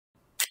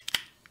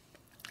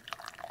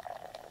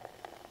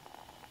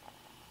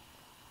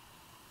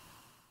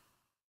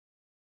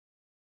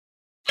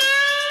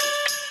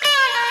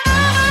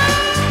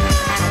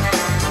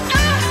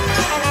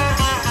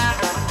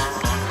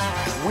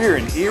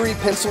Erie,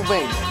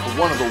 Pennsylvania for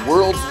one of the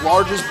world's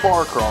largest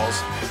bar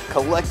crawls,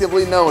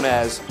 collectively known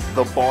as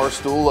the Bar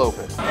Stool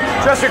Open.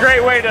 Just a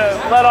great way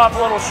to let off a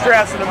little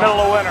stress in the middle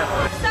of winter.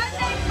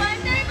 Sunday's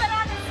Monday, but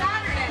on a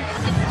Saturday.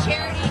 It's a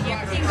charity and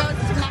everything goes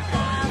to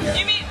MECA.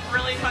 You meet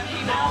really fun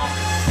people.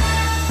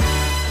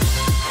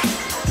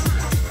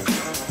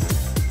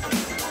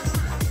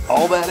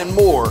 All that and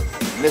more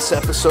in this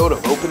episode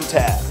of Open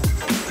Tab.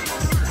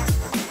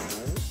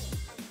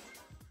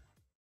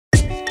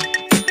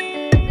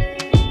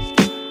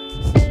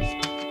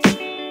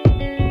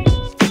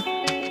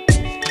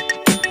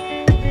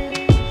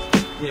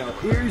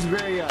 Erie's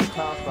very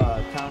tough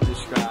town to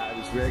describe.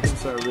 It's very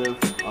conservative.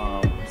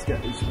 It's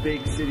got this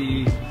big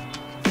city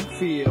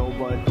feel,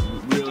 but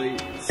really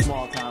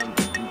small town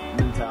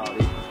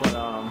mentality. But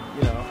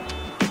you know,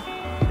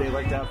 they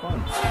like to have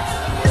fun.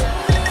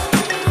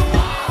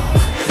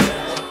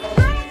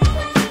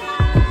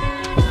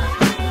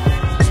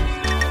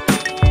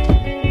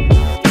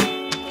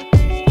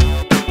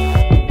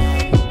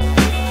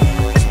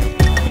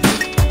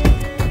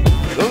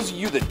 Those of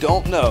you that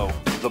don't know,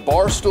 the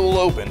Bar Stool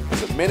Open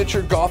is a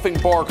miniature golfing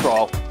bar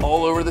crawl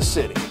all over the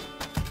city.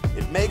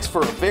 It makes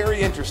for a very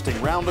interesting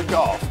round of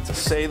golf, to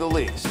say the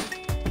least.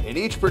 And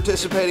each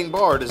participating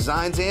bar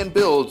designs and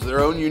builds their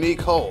own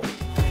unique hole.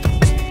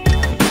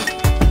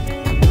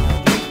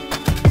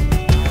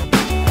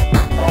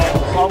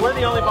 Well, we're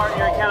the only bar in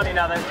Erie County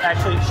now that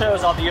actually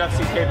shows all the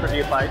UFC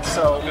pay-per-view fights.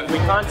 So we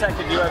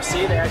contacted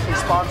UFC. They actually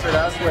sponsored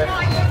us with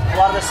a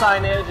lot of the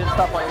signage and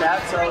stuff like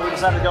that. So we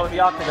decided to go with the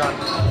Octagon.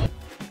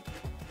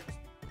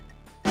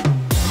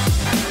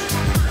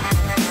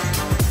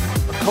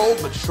 Cold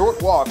but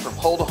short walk from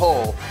hole to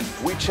hole,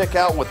 we check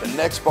out what the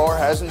next bar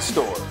has in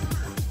store. The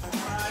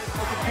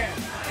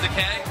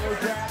K?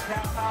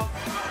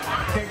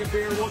 Take a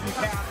beer, we'll be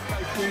capped.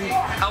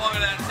 How long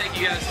did that take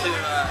you guys to do?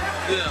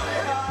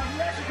 We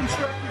actually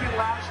constructed it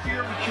last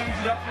year. We changed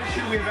it up this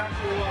year. We have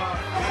actual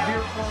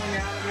beer flowing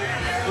out of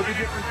it with a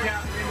different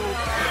cap angle.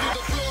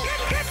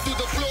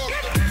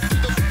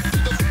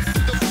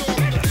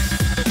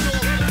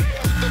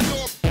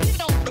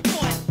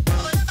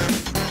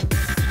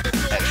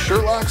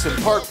 Sherlock's and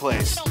Park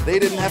Place, they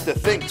didn't have to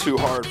think too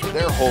hard for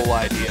their whole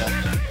idea,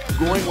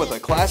 going with a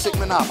classic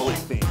Monopoly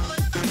theme.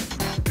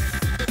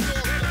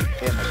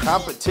 And the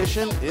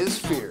competition is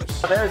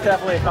fierce. There's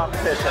definitely a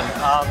competition.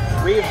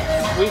 We've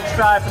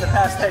strived for the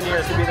past 10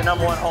 years to be the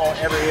 #1 hole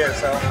every year.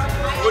 So,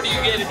 What do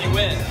you get if you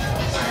win?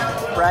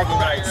 bragging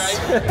rights.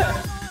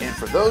 And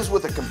for those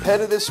with a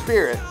competitive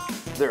spirit,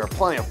 there are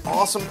plenty of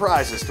awesome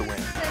prizes to win.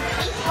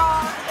 Each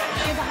bar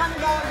is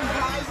 $100 in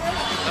prizes.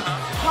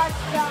 Plus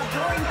the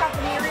brewing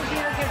company Erie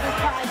Beer gives us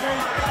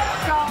prizes.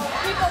 So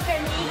people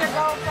can either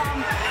go from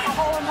a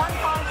hole-in-one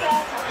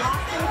contest, a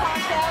blasting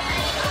contest.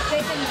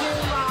 They can do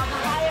the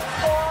highest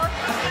score,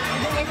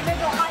 the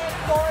individual highest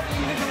score, the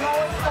individual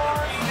lowest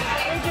score.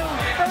 We do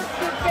first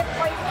through fifth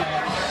place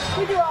tiers.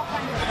 We do all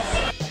kinds of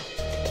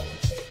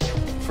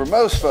stuff. For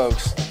most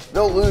folks,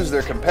 they'll lose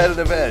their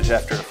competitive edge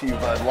after a few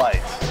Bud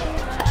Lights.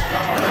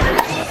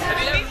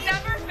 We've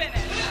never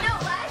finished. No,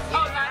 last year.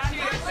 Oh, last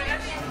year you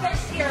finished?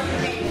 This year we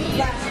made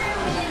last year.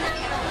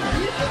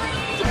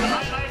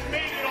 I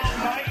made it all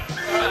night.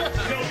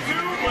 No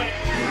two, but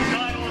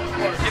not on the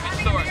course. Give it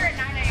source. Here at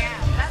 9 a.m.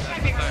 That's my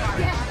favorite part.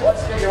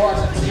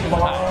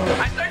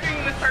 I start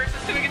drinking this first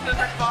as soon as we get to the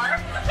first bar.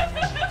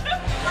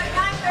 Like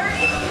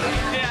 9:30?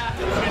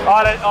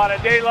 Yeah. On a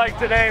day like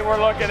today, we're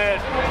looking at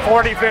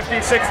 40,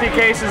 50, 60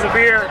 cases of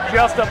beer,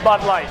 just a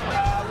Bud Light.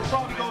 We'll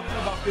probably go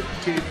through about 50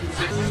 cases.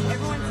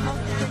 Everyone's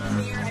supposed to drink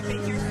beer. I've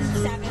been here since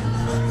 7,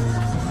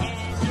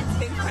 and it's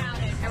been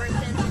crowded ever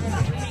since.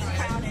 It's remained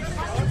crowded.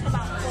 It's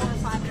about 4 or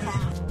 5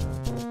 pounds.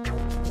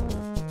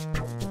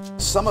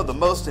 Some of the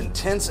most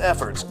intense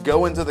efforts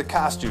go into the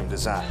costume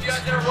design. You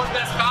guys ever won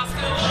best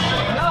costume?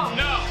 No.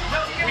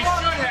 We should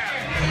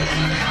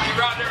have. You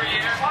brought it every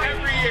year?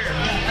 Every year.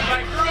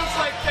 My girls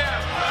like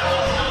them.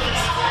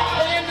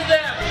 Stand to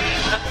them.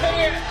 I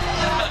can't.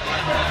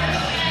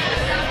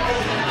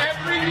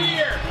 Every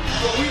year.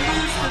 We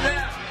lose to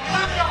them.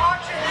 Have to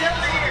auction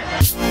every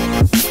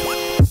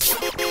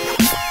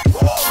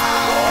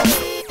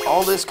year.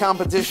 All this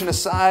competition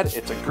aside,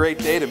 it's a great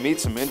day to meet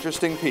some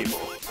interesting people.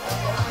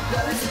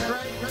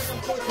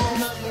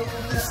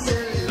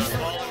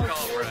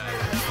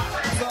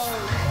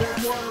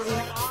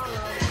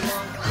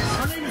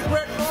 My name is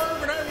Brett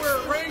Carter, and I wear a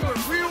Wrangler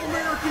Real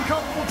American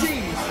Comfortable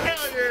Jeans.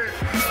 Hell yeah!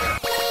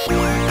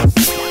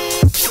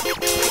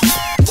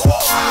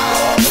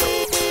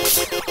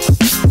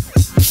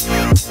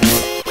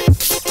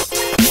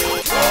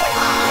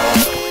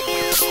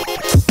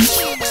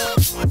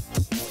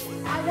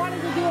 I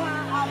wanted to do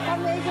a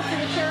fundraiser for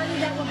the charity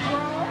that will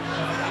grow.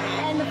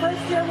 And the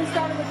first year we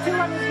started with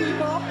 200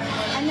 people,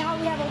 and now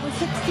we have over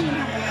 1,600 people.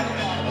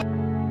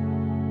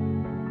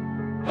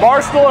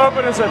 Bar Stool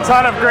Open is a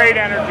ton of great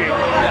energy.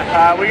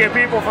 We get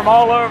people from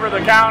all over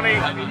the county.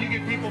 I mean, you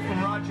get people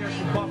from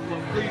Rochester,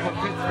 Buffalo, Cleveland,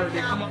 Pittsburgh. They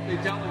come up, they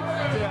tell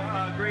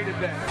us great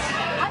events.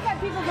 I've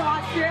got people from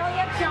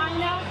Australia,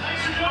 China.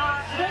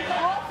 They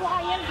all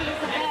fly in for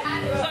this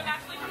event.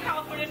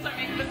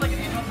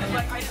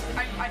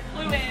 I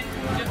flew in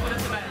just for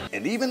this event.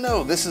 And even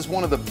though this is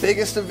one of the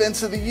biggest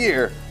events of the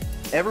year,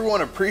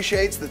 everyone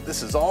appreciates that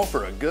this is all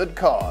for a good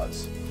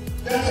cause.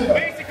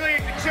 Basically,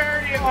 it's a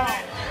charity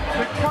event.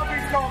 The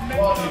company's called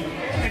MECA.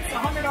 It's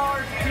 $100 a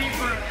piece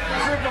for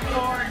triple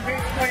floor, and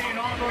basically it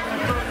all goes to the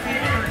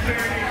proceeds for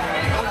charity.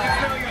 Which is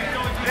really going to go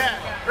into that.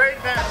 Great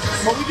event.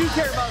 Well, we do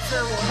care about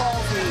cerebral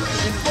palsy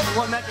and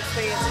what MECA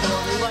stands for.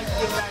 We like to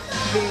give back to the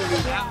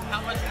community.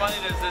 How much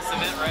money does this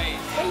event raise?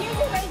 It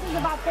usually raises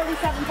about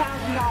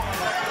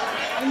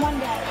 $37,000 in one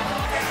day.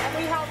 And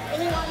we help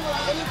anyone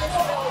with any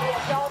disability,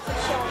 adults and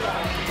children.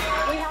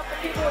 We help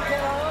the people with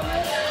mental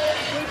illness.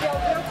 We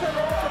build wheelchair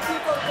ramps for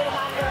people to get them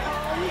out of their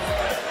homes.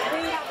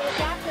 We have an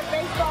adaptive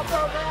baseball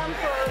program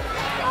for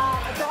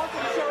adults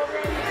and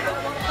children that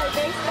want to play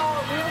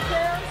baseball in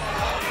wheelchairs.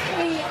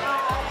 We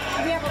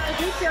have a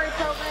fiduciary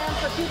program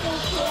for people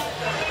who can't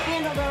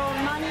handle their own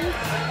money.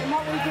 And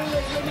what we do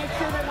is we make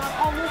sure they're not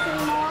homeless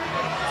anymore.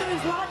 So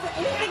there's lots of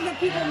anything that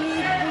people need,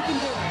 we can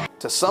do.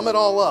 To sum it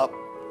all up,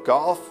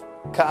 golf,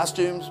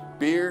 costumes,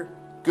 beer,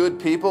 good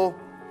people,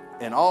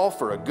 and all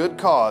for a good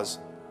cause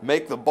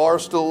make the Bar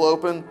Stool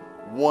Open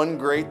one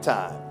great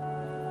time.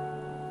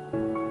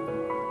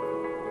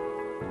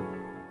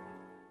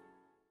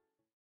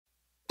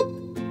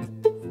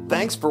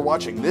 Thanks for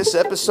watching this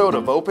episode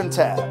of Open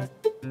Tab.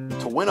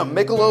 To win a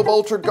Michelob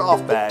Ultra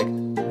golf bag,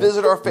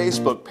 visit our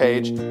Facebook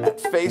page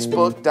at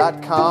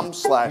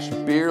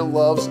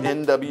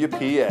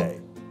facebook.com/beerlovesnwpa.